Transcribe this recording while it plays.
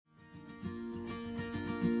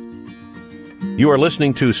You are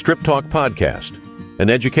listening to Strip Talk Podcast, an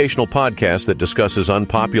educational podcast that discusses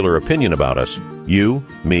unpopular opinion about us, you,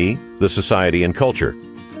 me, the society, and culture.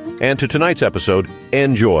 And to tonight's episode,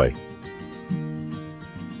 enjoy.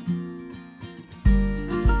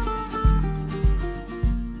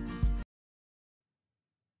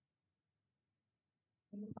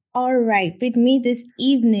 All right, with me this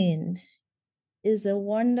evening is a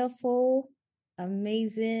wonderful,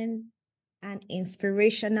 amazing, and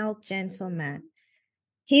inspirational gentleman.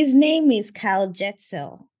 His name is Kyle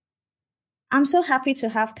Jetzel. I'm so happy to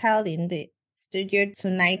have Kyle in the studio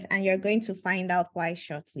tonight, and you're going to find out why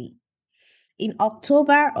shortly. In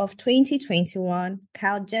October of 2021,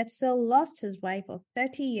 Kyle Jetzel lost his wife of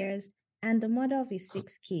 30 years and the mother of his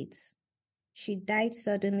 6 kids. She died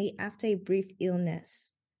suddenly after a brief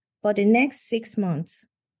illness. For the next 6 months,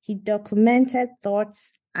 he documented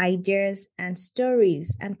thoughts, ideas, and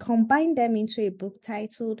stories and combined them into a book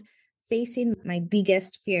titled Facing My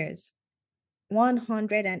Biggest Fears: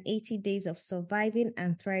 180 Days of Surviving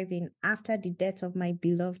and Thriving After the Death of My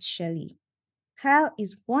Beloved Shelley. Kyle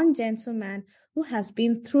is one gentleman who has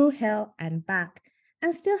been through hell and back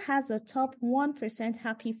and still has a top 1%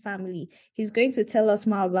 happy family. He's going to tell us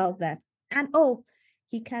more about that. And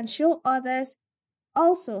he can show others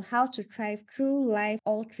also how to thrive through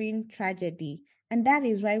life-altering tragedy. And that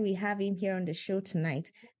is why we have him here on the show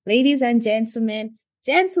tonight. Ladies and gentlemen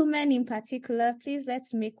in particular, please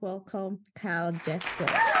let's make welcome Kyle Jetzel.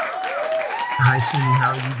 Hi, Simi.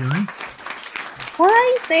 How are you doing?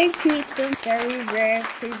 Fine, thank you. It's a very rare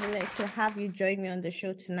privilege to have you join me on the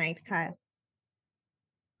show tonight, Kyle.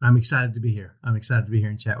 I'm excited to be here. And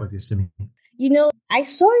chat with you, Simi. You know, I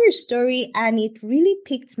saw your story and it really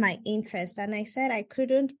piqued my interest, and I said I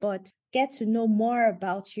couldn't but get to know more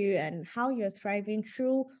about you and how you're thriving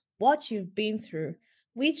through what you've been through,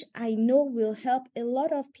 which I know will help a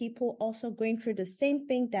lot of people also going through the same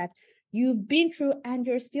thing that you've been through and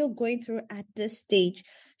you're still going through at this stage.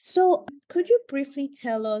 So could you briefly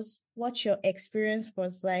tell us what your experience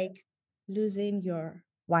was like losing your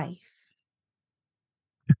wife?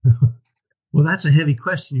 Well, that's a heavy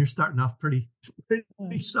question. You're starting off pretty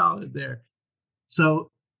solid there. So,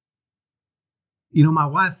 my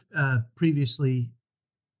wife previously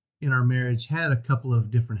in our marriage had a couple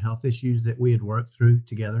of different health issues that we had worked through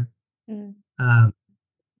together.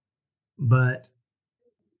 But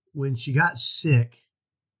when she got sick,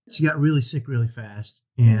 she got really sick really fast.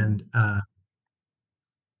 And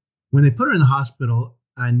when they put her in the hospital,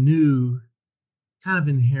 I knew kind of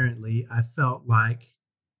inherently, I felt like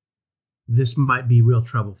this might be real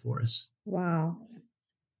trouble for us. Wow.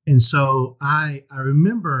 And so I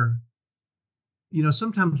remember,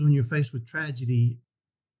 sometimes when you're faced with tragedy,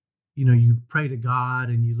 you pray to God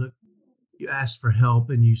and you ask for help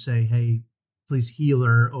and you say, hey, please heal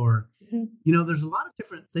her. Or, there's a lot of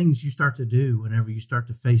different things you start to do whenever you start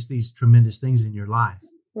to face these tremendous things in your life.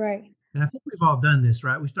 Right. And I think we've all done this,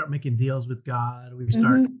 right? We start making deals with God.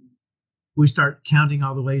 We start counting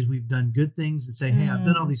all the ways we've done good things and say, hey, I've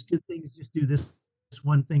done all these good things. Just do this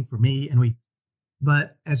one thing for me.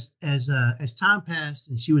 But as time passed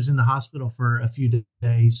and she was in the hospital for a few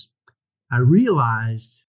days, I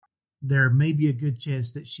realized there may be a good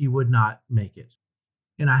chance that she would not make it.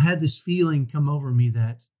 And I had this feeling come over me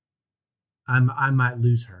that I might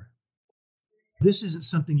lose her. This isn't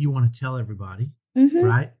something you want to tell everybody,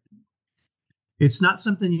 right? It's not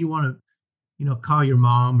something you want to, call your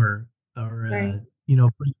mom or right.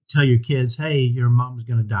 Tell your kids, hey, your mom's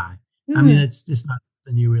going to die. I mean, it's just not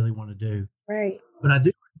something you really want to do. Right. But I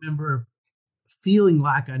do remember feeling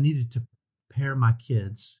like I needed to prepare my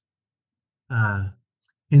kids.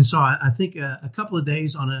 And so I think a couple of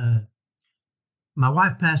days my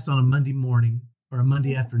wife passed on a Monday morning or a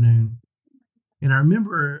Monday afternoon. And I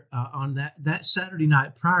remember on that Saturday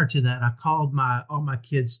night prior to that, I called all my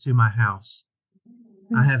kids to my house.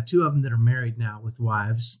 I have 2 of them that are married now with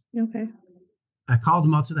wives. Okay. I called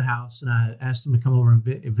them all to the house and I asked them to come over and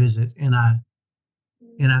visit. And I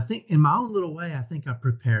think in my own little way, I think I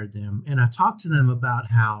prepared them. And I talked to them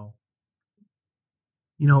about how,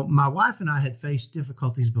 my wife and I had faced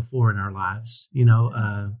difficulties before in our lives.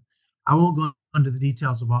 I won't go into the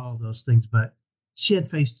details of all of those things, but she had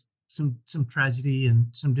faced some tragedy and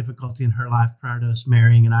some difficulty in her life prior to us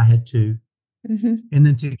marrying, and I had too. And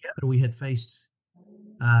then together we had faced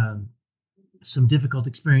some difficult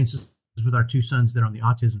experiences with our 2 sons that are on the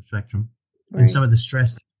autism spectrum, and some of the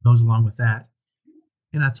stress that goes along with that.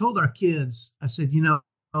 And I told our kids, I said,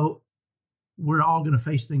 we're all going to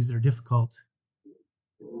face things that are difficult,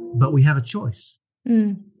 but we have a choice,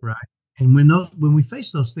 right? And when we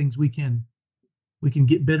face those things, we can we can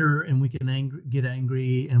get bitter, and we can get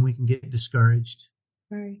angry, and we can get discouraged,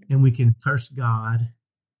 Right. and we can curse God.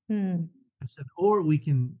 Hmm. I said, or we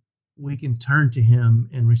can turn to Him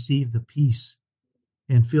and receive the peace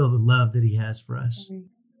and feel the love that He has for us.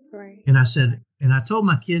 Right. And I said, and I told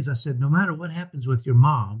my kids, I said, no matter what happens with your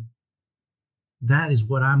mom, that is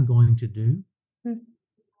what I'm going to do. Hmm.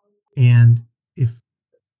 And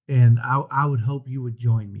I would hope you would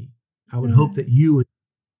join me. I would hope that you would.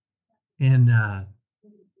 And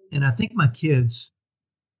I think my kids,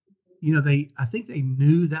 I think they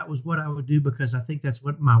knew that was what I would do, because I think that's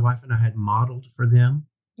what my wife and I had modeled for them.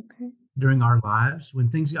 Okay. During our lives. When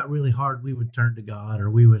things got really hard, we would turn to God, or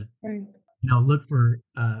we would, Right. look for,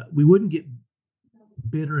 we wouldn't get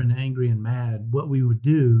bitter and angry and mad. What we would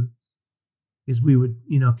do is we would,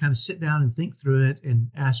 kind of sit down and think through it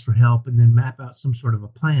and ask for help, and then map out some sort of a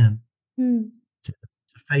plan to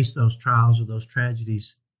face those trials or those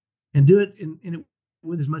tragedies, and do it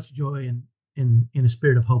with as much joy and in a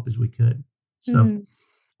spirit of hope as we could. So,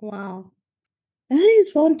 wow, that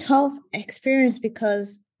is one tough experience,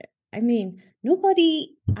 because I'm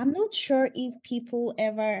not sure if people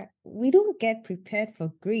we don't get prepared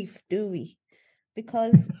for grief, do we?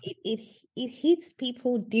 Because it hits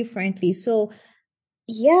people differently. So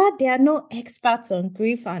yeah, they are no experts on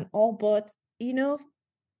grief and all, but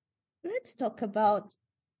let's talk about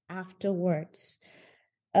afterwards.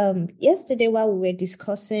 Yesterday while we were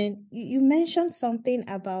discussing, you mentioned something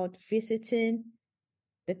about visiting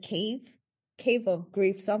the cave of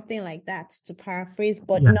grief, something like that, to paraphrase,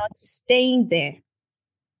 but not staying there.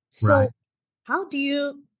 So how do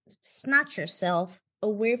you snatch yourself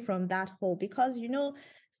away from that hole? Because,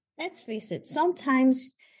 let's face it,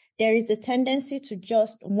 sometimes there is a tendency to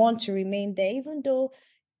just want to remain there, even though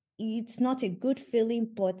it's not a good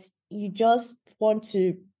feeling, but you just want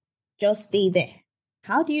to just stay there.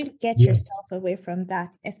 How do you get yourself away from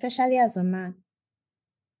that, especially as a man?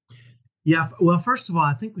 Yeah, well, first of all,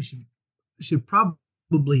 I think we should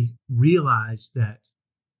probably realize that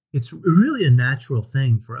it's really a natural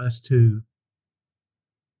thing for us to,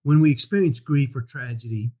 when we experience grief or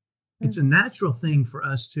tragedy, it's a natural thing for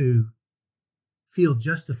us to feel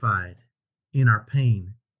justified in our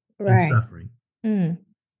pain and suffering.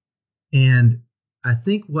 And I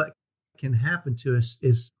think what can happen to us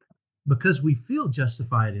is, because we feel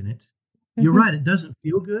justified in it, you're right, it doesn't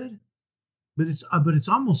feel good, but it's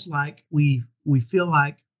almost like we feel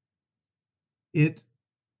like it,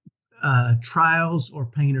 trials or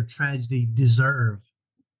pain or tragedy deserve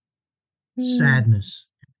sadness,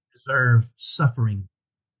 deserve suffering,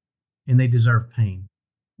 and they deserve pain.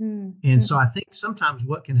 And so I think sometimes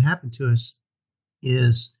what can happen to us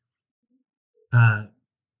is,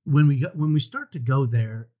 when we start to go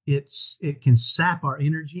there, it can sap our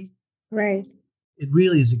energy. Right. It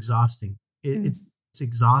really is exhausting. It's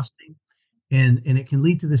exhausting, and it can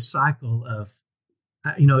lead to this cycle of,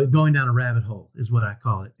 going down a rabbit hole is what I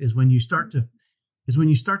call it. Is when you start to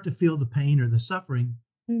feel the pain or the suffering,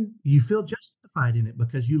 you feel justified in it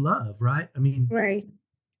because you love, right? I mean, right.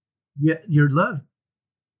 Yeah, your love.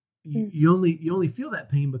 You only feel that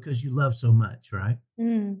pain because you love so much, right?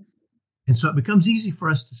 And so it becomes easy for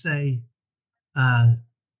us to say,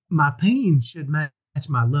 my pain should match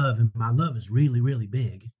my love, and my love is really, really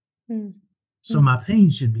big. So my pain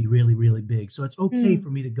should be really, really big. So it's okay for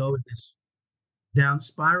me to go in this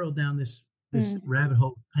spiral down this rabbit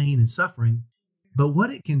hole of pain and suffering. But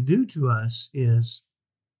what it can do to us is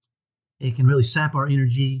it can really sap our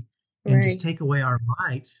energy and just take away our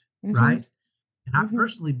light, right? And I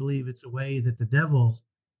personally believe it's a way that the devil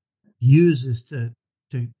uses to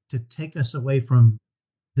take us away from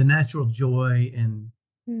the natural joy and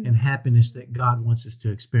happiness that God wants us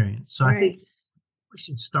to experience. So I think we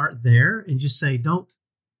should start there and just say,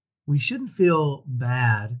 we shouldn't feel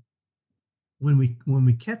bad when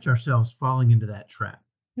we catch ourselves falling into that trap.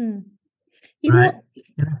 You right? know,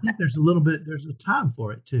 And I think there's a time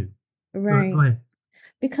for it too. right. Go ahead.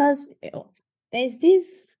 Because there's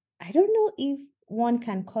this, I don't know if one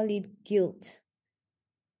can call it guilt,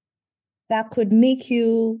 that could make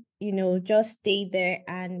you, just stay there.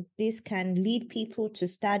 And this can lead people to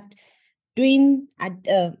start doing,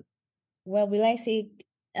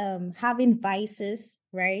 having vices,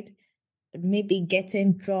 right? Maybe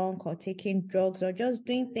getting drunk or taking drugs or just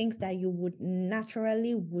doing things that you would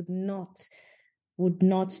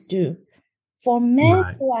not do. For men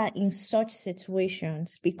who are in such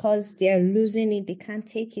situations, because they're losing it, they can't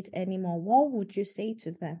take it anymore, what would you say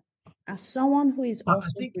to them as someone who is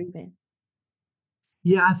also grieving?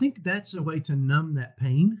 Yeah, I think that's a way to numb that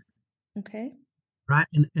pain. Okay. Right.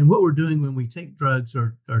 And what we're doing when we take drugs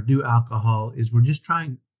or do alcohol is we're just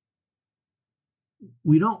trying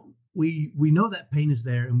we don't, we know that pain is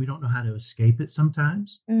there and we don't know how to escape it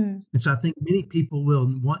sometimes. And so I think many people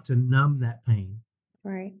will want to numb that pain.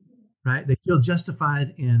 Right. Right. They feel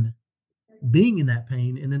justified in being in that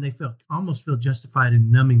pain, and then they almost feel justified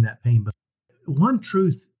in numbing that pain. But one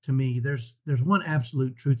truth to me, there's one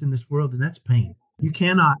absolute truth in this world, and that's pain. You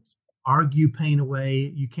cannot argue pain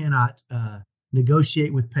away. You cannot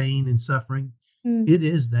negotiate with pain and suffering. It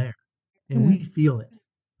is there, and we feel it,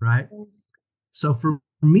 right? So for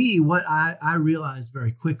me, what I realized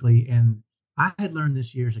very quickly, and I had learned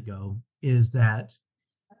this years ago, is that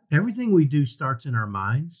everything we do starts in our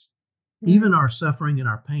minds. Even our suffering and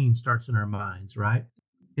our pain starts in our minds, right?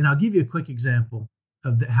 And I'll give you a quick example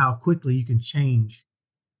of how quickly you can change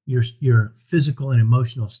your physical and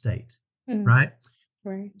emotional state, right?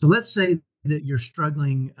 Right. So let's say that you're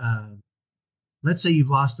struggling. Let's say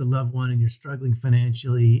you've lost a loved one and you're struggling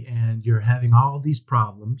financially and you're having all these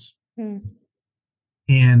problems.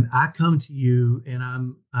 And I come to you and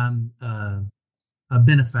I'm a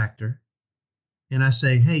benefactor, and I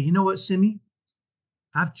say, hey, you know what, Simi?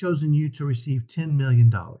 I've chosen you to receive $10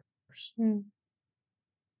 million.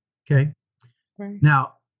 Okay. Right.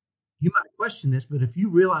 Now, you might question this, but if you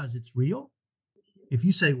realize it's real, if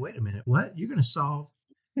you say, wait a minute, what? You're going to solve,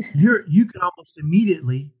 you could almost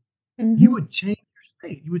immediately, you would change your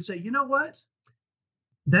state. You would say, you know what?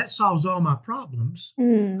 That solves all my problems.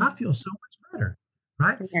 I feel so much better.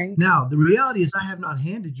 Right? Now, the reality is I have not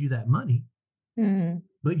handed you that money,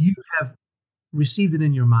 but you have received it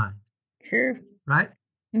in your mind. Sure. Right?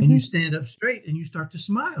 And you stand up straight and you start to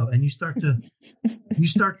smile and you start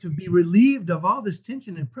to be relieved of all this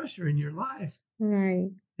tension and pressure in your life. Right.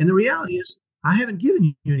 And the reality is I haven't given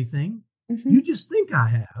you anything. You just think I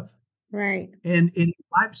have. Right. And it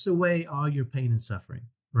wipes away all your pain and suffering.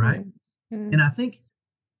 Right. And I think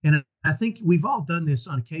we've all done this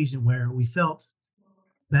on occasion where we felt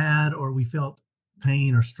bad or we felt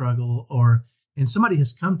pain or struggle, and somebody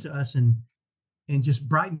has come to us and just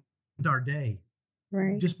brightened our day.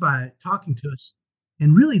 Right. Just by talking to us.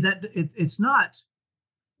 And really it's not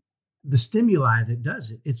the stimuli that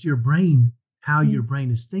does it. It's your brain, how your brain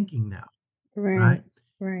is thinking now. Right.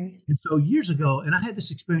 And so years ago, and I had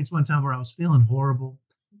this experience one time where I was feeling horrible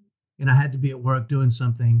and I had to be at work doing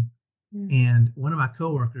something. And one of my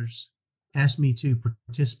coworkers asked me to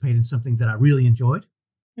participate in something that I really enjoyed.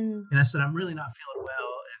 And I said, I'm really not feeling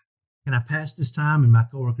well. And can I pass this time? And my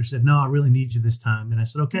coworker said, no, I really need you this time. And I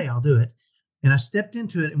said, okay, I'll do it. And I stepped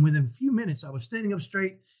into it, and within a few minutes, I was standing up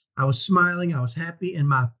straight. I was smiling. I was happy, and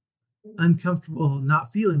my uncomfortable,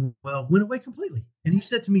 not feeling well went away completely. And he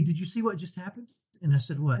said to me, did you see what just happened? And I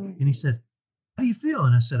said, what? And he said, how do you feel?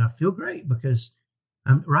 And I said, I feel great because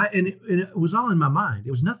I'm right. And it was all in my mind.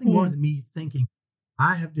 It was nothing more than me thinking,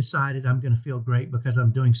 I have decided I'm going to feel great because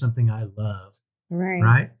I'm doing something I love.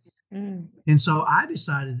 Right. And so I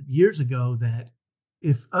decided years ago that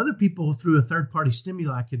if other people through a third-party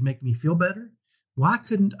stimuli could make me feel better, why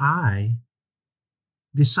couldn't I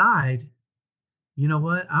decide, you know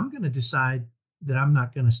what, I'm going to decide that I'm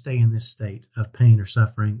not going to stay in this state of pain or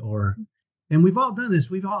suffering and we've all done this.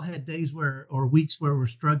 We've all had days or weeks where we're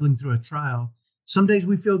struggling through a trial. Some days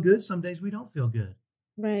we feel good. Some days we don't feel good.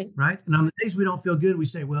 Right. And on the days we don't feel good, we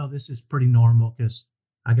say, well, this is pretty normal because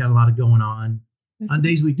I got a lot of going on. On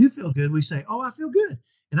days we do feel good, we say, oh, I feel good.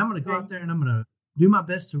 And I'm going to go out there and I'm going to do my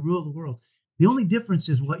best to rule the world. The only difference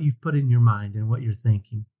is what you've put in your mind and what you're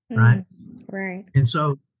thinking, right? Right. And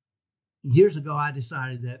so years ago, I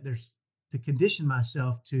decided that there's to condition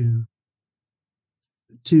myself to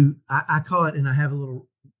I call it, and I have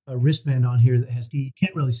a wristband on here that has, you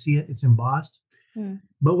can't really see it. It's embossed.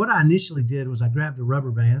 But what I initially did was I grabbed a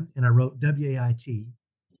rubber band and I wrote WAIT.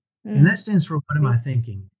 And that stands for what am I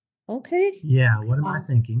thinking? Okay. Yeah. What am I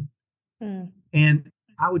thinking? And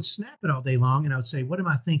I would snap it all day long and I would say, what am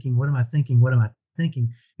I thinking? What am I thinking? What am I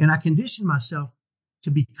thinking? And I conditioned myself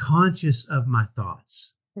to be conscious of my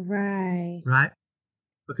thoughts. Right.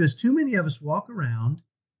 Because too many of us walk around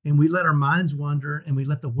and we let our minds wander and we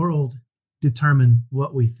let the world determine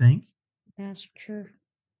what we think. That's true.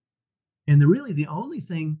 And the only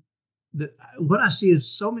thing what I see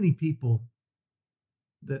is so many people,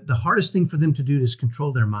 the hardest thing for them to do is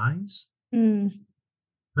control their minds.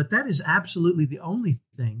 But that is absolutely the only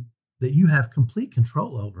thing that you have complete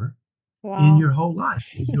control over in your whole life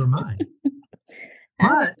is your mind.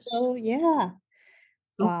 But so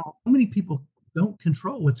many people don't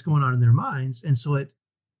control what's going on in their minds. And so it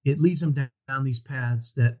leads them down these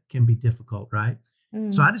paths that can be difficult, right?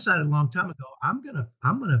 So I decided a long time ago, I'm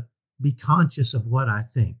gonna be conscious of what I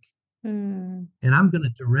think. And I'm gonna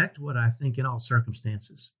direct what I think in all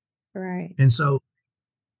circumstances. Right. And so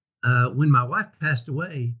when my wife passed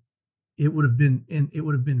away, it would have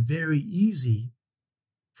been very easy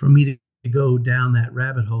for me to go down that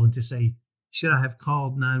rabbit hole and to say, should I have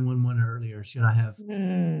called 911 earlier? Should I have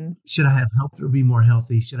helped her be more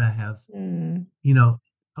healthy? Should I have,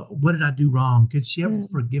 what did I do wrong? Could she ever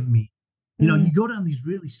forgive me? You go down these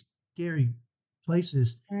really scary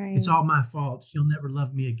places. Right. It's all my fault. She'll never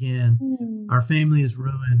love me again. Our family is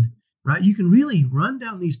ruined, right? You can really run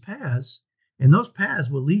down these paths, and those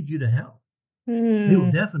paths will lead you to hell. They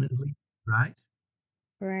will definitely, right?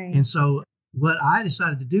 Right. And so what I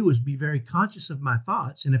decided to do was be very conscious of my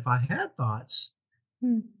thoughts. And if I had thoughts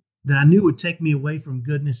that I knew would take me away from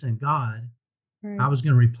goodness and God, I was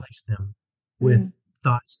going to replace them with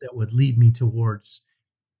thoughts that would lead me towards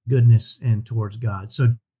goodness and towards God. So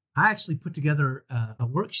I actually put together a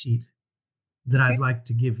worksheet that I'd like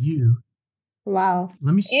to give you. Wow.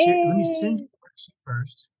 Let me send you the worksheet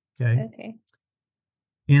first. Okay. Okay.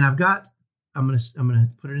 And I'm gonna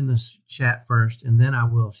put it in the chat first, and then I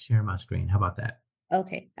will share my screen. How about that?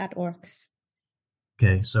 Okay, that works.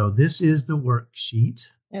 Okay, so this is the worksheet.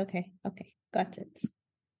 Okay, got it.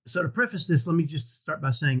 So to preface this, let me just start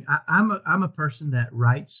by saying I'm a person that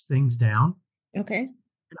writes things down. Okay.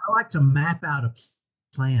 And I like to map out a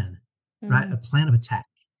plan, right? A plan of attack.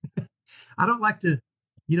 I don't like to,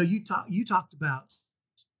 you talked about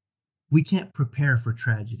we can't prepare for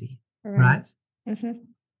tragedy, right? Mm-hmm.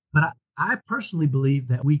 But I personally believe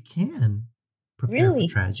that we can prepare for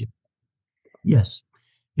tragedy. Yes.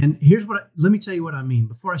 And let me tell you what I mean.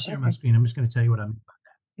 Before I share my screen, I'm just going to tell you what I mean by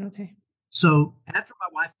that. Okay. So after my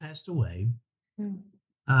wife passed away,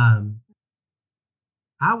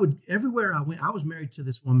 everywhere I went, I was married to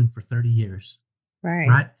this woman for 30 years.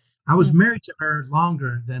 Right. I was married to her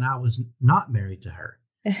longer than I was not married to her.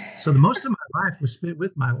 So the most of my life was spent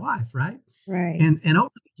with my wife. Right. Right. And over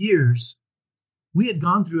the years, we had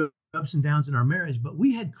gone through ups and downs in our marriage, but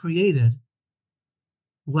we had created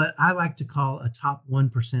what I like to call a top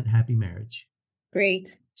 1% happy marriage. Great.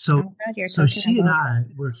 So she and I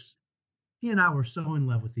were so in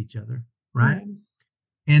love with each other, right?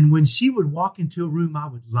 And when she would walk into a room, I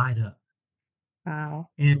would light up. Wow.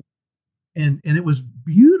 And it was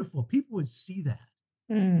beautiful. People would see that,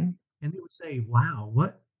 and they would say, "Wow,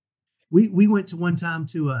 what?" We went to one time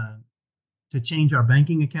to change our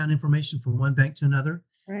banking account information from one bank to another.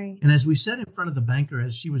 Right. And as we sat in front of the banker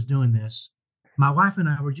as she was doing this, my wife and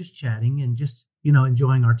I were just chatting and just,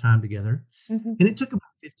 enjoying our time together. And it took about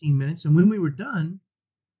 15 minutes. And when we were done,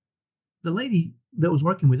 the lady that was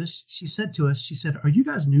working with us, she said, "Are you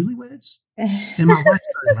guys newlyweds?" And my wife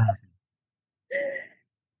started laughing.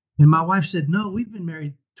 And my wife said, "No, we've been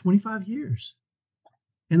married 25 years.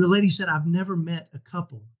 And the lady said, "I've never met a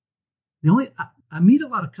couple. I meet a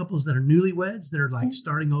lot of couples that are newlyweds that are like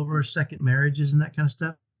starting over, second marriages and that kind of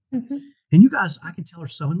stuff. And you guys, I can tell, are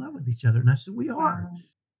so in love with each other." And I said, "We are."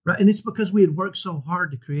 Right. And it's because we had worked so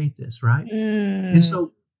hard to create this. Right. And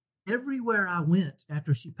so everywhere I went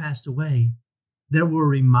after she passed away, there were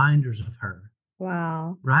reminders of her.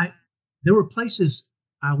 Wow. Right. There were places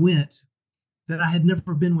I went that I had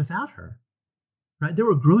never been without her. Right. There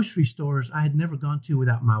were grocery stores I had never gone to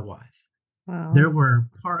without my wife. Wow. There were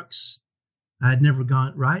parks I had never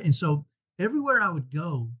gone, right? And so everywhere I would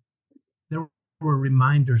go, there were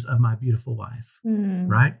reminders of my beautiful wife,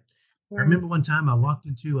 right? I remember one time I walked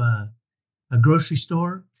into a grocery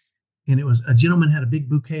store, and it was a gentleman had a big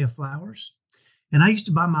bouquet of flowers. And I used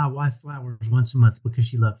to buy my wife flowers once a month because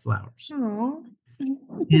she loved flowers. Aww.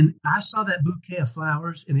 And I saw that bouquet of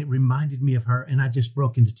flowers, and it reminded me of her, and I just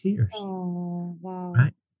broke into tears. Oh, wow.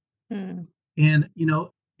 Right? And,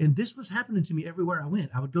 and this was happening to me everywhere I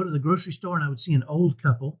went. I would go to the grocery store and I would see an old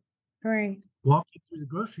couple walking through the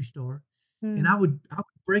grocery store, and I would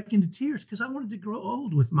break into tears because I wanted to grow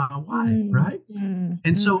old with my wife, right?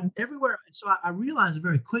 And so everywhere, I realized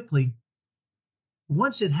very quickly,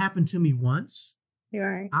 once it happened to me once,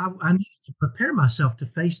 I needed to prepare myself to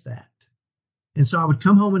face that. And so I would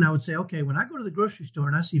come home and I would say, okay, when I go to the grocery store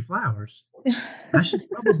and I see flowers, I should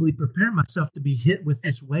probably prepare myself to be hit with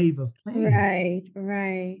this wave of pain.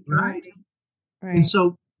 Right. And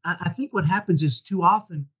so I think what happens is too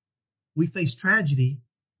often we face tragedy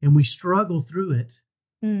and we struggle through it.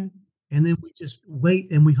 And then we just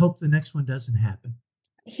wait and we hope the next one doesn't happen.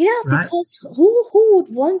 Yeah, right? Because who would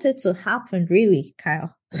want it to happen, really,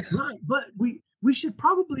 Kyle? Right. But we should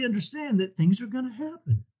probably understand that things are going to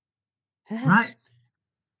happen. Right?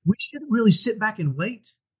 We shouldn't really sit back and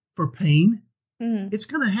wait for pain. It's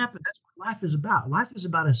going to happen. That's what life is about. Life is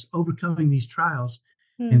about us overcoming these trials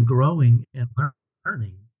and growing and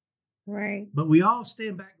learning. Right. But we all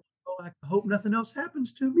stand back and go, I hope nothing else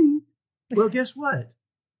happens to me. Well, guess what?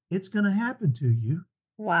 it's going to happen to you.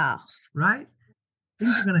 Wow. Right?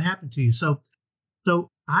 Things are going to happen to you. So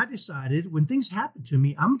I decided when things happen to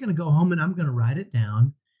me, I'm going to go home and I'm going to write it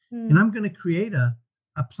down, and I'm going to create a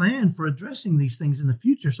plan for addressing these things in the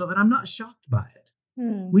future so that I'm not shocked by it.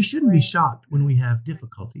 We shouldn't be shocked when we have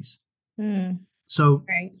difficulties. So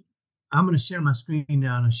I'm going to share my screen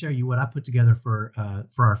now and I'll share you what I put together for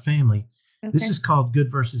our family. Okay. This is called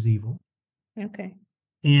Good versus Evil. Okay.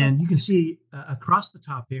 And you can see across the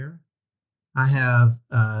top here, I have,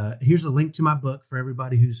 here's a link to my book for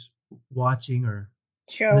everybody who's watching or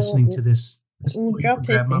listening to this. We'll drop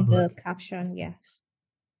it in the caption, yes.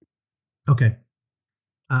 Okay.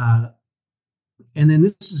 And then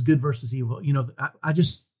this is Good versus Evil. You know, I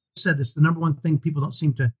just said this, the number one thing people don't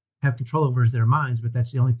seem to have control over is their minds, but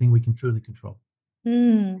that's the only thing we can truly control.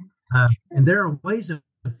 And there are ways of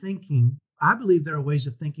thinking. I believe there are ways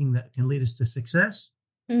of thinking that can lead us to success,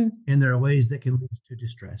 and there are ways that can lead us to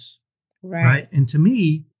distress. Right. And to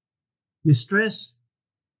me, distress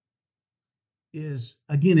is,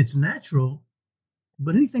 again, it's natural,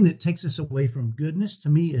 but anything that takes us away from goodness to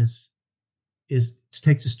me is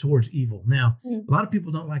takes us towards evil. Now, a lot of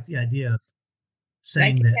people don't like the idea of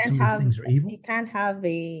saying like that some of these things are evil. You can't have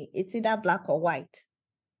it's either black or white.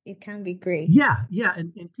 It can be gray. Yeah.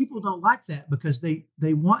 And people don't like that because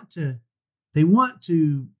they want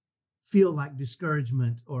to feel like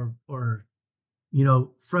discouragement or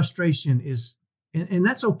frustration is, and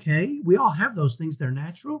that's okay. We all have those things. They're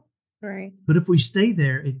natural. Right. But if we stay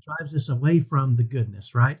there, it drives us away from the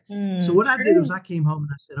goodness, right? So what I did was I came home and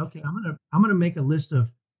I said, okay, I'm gonna make a list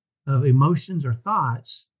of emotions or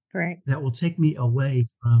thoughts that will take me away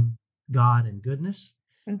from God and goodness.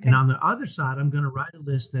 Okay. And on the other side, I'm gonna write a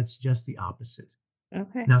list that's just the opposite.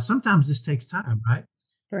 Okay. Now sometimes this takes time, right?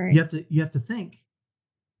 Right. You have to think.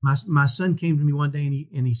 My son came to me one day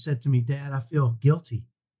and he said to me, Dad, I feel guilty.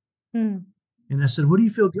 And I said, what do you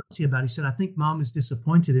feel guilty about? He said, I think Mom is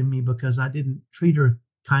disappointed in me because I didn't treat her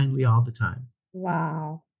kindly all the time.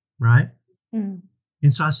 Wow. Right? And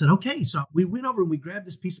so I said, okay. So we went over and we grabbed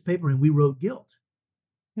this piece of paper and we wrote guilt.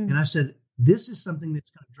 And I said, this is something that's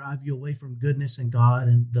going to drive you away from goodness and God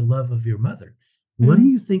and the love of your mother. What do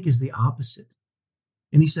you think is the opposite?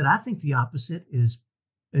 And he said, I think the opposite is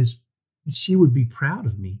she would be proud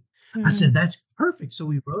of me. I said, that's perfect. So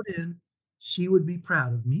we wrote in, she would be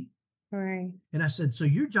proud of me. Right. And I said, so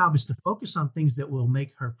your job is to focus on things that will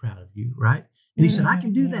make her proud of you, right? And he said, I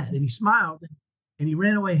can do that. And he smiled and he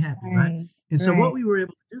ran away happy, right? And so what we were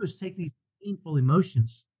able to do is take these painful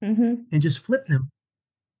emotions and just flip them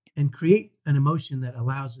and create an emotion that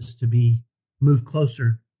allows us to move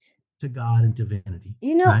closer to God and divinity.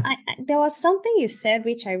 You know, right? There was something you said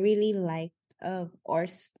which I really liked, I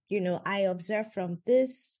observed from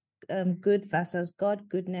this good versus God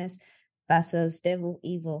goodness versus devil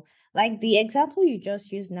evil. Like the example you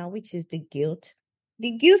just used now, which is the guilt.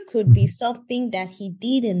 The guilt could be something that he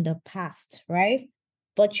did in the past, right?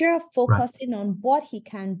 But you're focusing on what he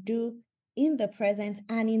can do in the present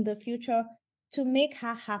and in the future to make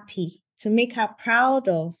her happy, to make her proud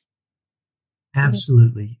of.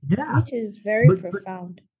 Absolutely. Yeah. Which is very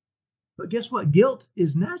profound. But guess what? Guilt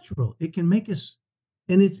is natural. It can make us,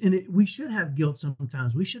 we should have guilt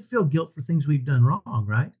sometimes. We should feel guilt for things we've done wrong,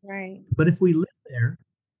 right? Right. But if we live there,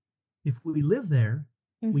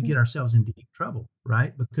 we get ourselves in deep trouble,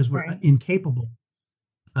 right? Because we're incapable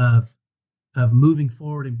of moving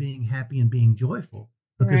forward and being happy and being joyful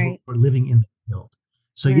because we're living in the guilt.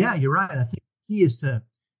 So yeah, you're right. I think the key is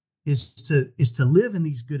to live in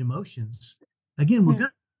these good emotions. Again, we're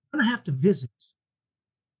going to have to visit.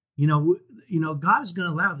 God is going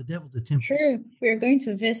to allow the devil to tempt us. True, we're going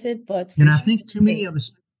to visit, but I think too many of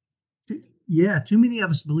us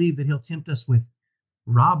believe that he'll tempt us with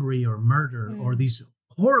robbery or murder or these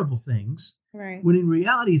horrible things. Right. When in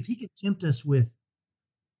reality, if he could tempt us with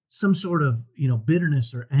some sort of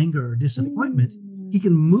bitterness or anger or disappointment, he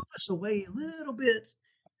can move us away a little bit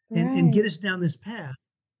and get us down this path.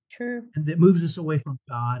 True. And that moves us away from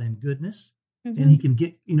God and goodness. And he can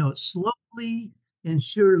get, slowly and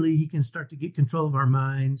surely he can start to get control of our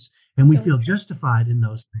minds, and we feel justified in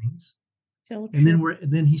those things. So and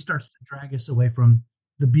then he starts to drag us away from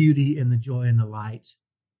the beauty and the joy and the light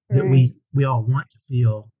that we all want to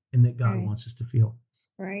feel and that God wants us to feel.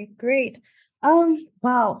 Right. Great.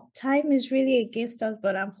 Wow. Time is really against us,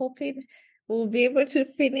 but I'm hoping we'll be able to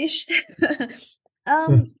finish.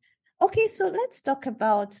 Okay. So let's talk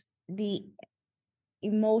about the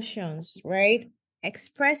emotions, right?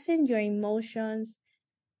 Expressing your emotions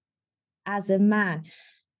as a man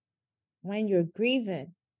when you're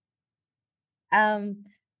grieving.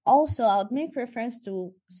 also, I would make reference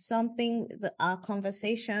to something, the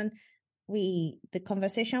conversation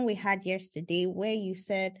we had yesterday, where you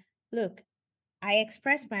said, look, I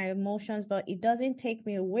express my emotions, but it doesn't take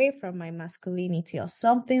me away from my masculinity or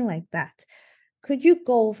something like that. Could you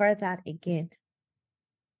go over that again?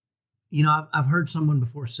 You know, I've heard someone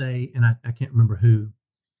before say, and I can't remember who,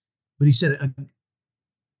 but he said,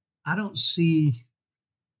 I don't see,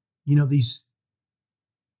 you know, the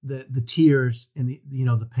tears and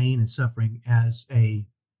the pain and suffering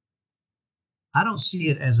I don't see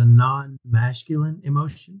it as a non-masculine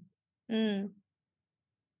emotion.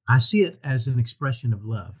 I see it as an expression of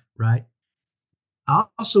love, right? I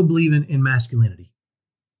also believe in masculinity.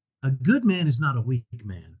 A good man is not a weak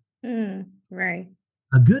man. Right.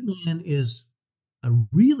 A good man is a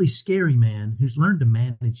really scary man who's learned to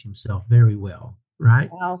manage himself very well, right?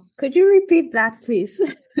 Wow. Could you repeat that, please?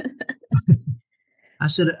 I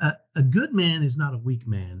said a good man is not a weak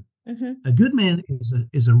man. Mm-hmm. A good man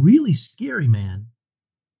is a really scary man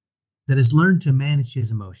that has learned to manage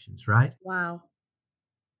his emotions, right? Wow.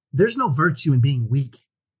 There's no virtue in being weak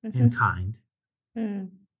Mm-hmm. and kind.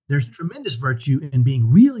 There's tremendous virtue in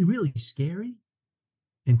being really, really scary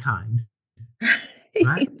and kind,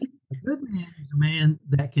 right? A good man is a man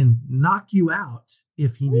that can knock you out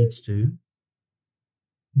if he needs to,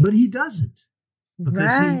 but he doesn't,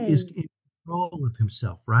 because he is in control of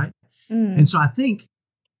himself, right? And so I think,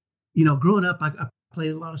 you know, growing up, I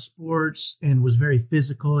played a lot of sports and was very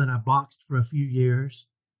physical, and I boxed for a few years.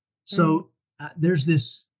 So there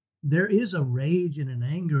is a rage and an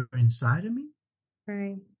anger inside of me,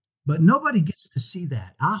 right? But nobody gets to see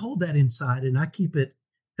that. I hold that inside and I keep it.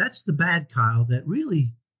 That's the bad Kyle that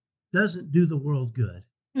really doesn't do the world good,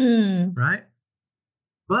 right?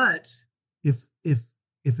 But if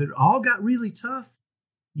it all got really tough,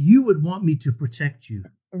 you would want me to protect you,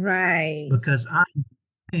 right? Because I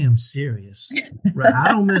am serious, right? I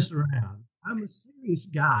don't mess around. I'm a serious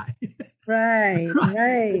guy, right? Right.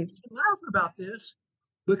 I laugh about this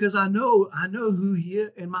because I know who he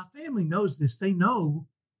is, and my family knows this. They know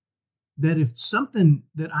that if something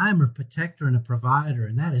that I'm a protector and a provider,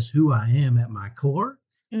 and that is who I am at my core.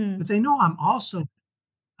 But they know I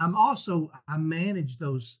manage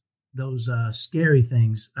those scary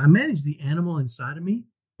things. I manage the animal inside of me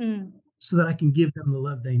so that I can give them the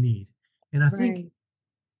love they need. And I think,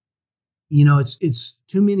 you know, it's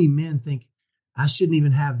too many men think I shouldn't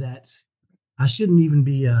even have that. I shouldn't even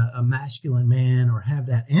be a masculine man or have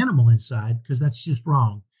that animal inside, because that's just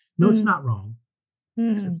wrong. No, it's not wrong.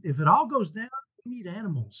 If it all goes down, we need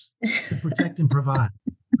animals to protect and provide.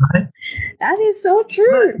 Right? That is so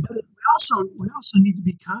true. But we also need to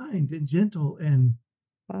be kind and gentle and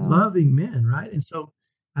loving men, right? And so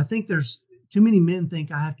I think there's too many men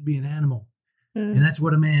think I have to be an animal, and that's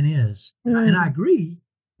what a man is. And I agree,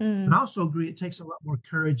 but I also agree it takes a lot more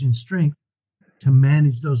courage and strength to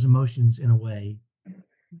manage those emotions in a way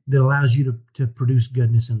that allows you to produce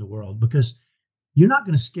goodness in the world, because you're not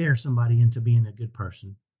going to scare somebody into being a good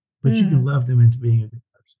person, but you can love them into being a good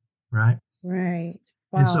person, right? Right.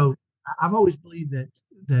 Wow. And so I've always believed that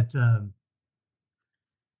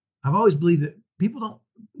people don't,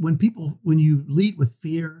 when you lead with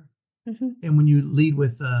fear and when you lead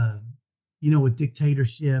with, with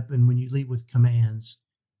dictatorship, and when you lead with commands,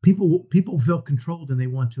 people feel controlled and they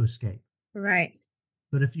want to escape. Right.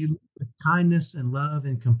 But if you lead with kindness and love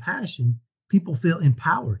and compassion, people feel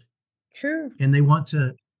empowered. True. And they want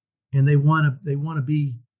to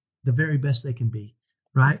be the very best they can be.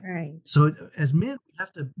 Right. Right. So as men,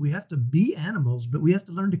 we have to be animals, but we have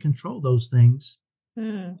to learn to control those things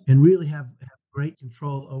and really have great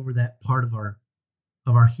control over that part of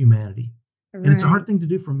our humanity. Right. And it's a hard thing to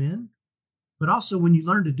do for men, but also when you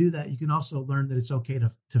learn to do that, you can also learn that it's okay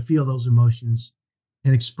to feel those emotions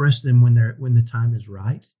and express them when the time is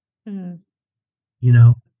right. You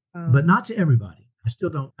know, but not to everybody.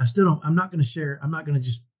 I'm not going to share. I'm not going to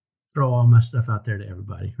just throw all my stuff out there to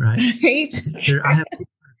everybody, right? I have people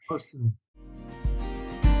close to me.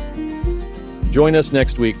 Join us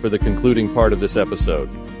next week for the concluding part of this episode.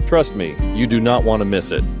 Trust me, you do not want to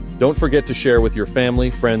miss it. Don't forget to share with your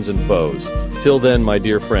family, friends, and foes. Till then, my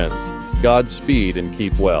dear friends, Godspeed and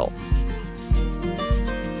keep well.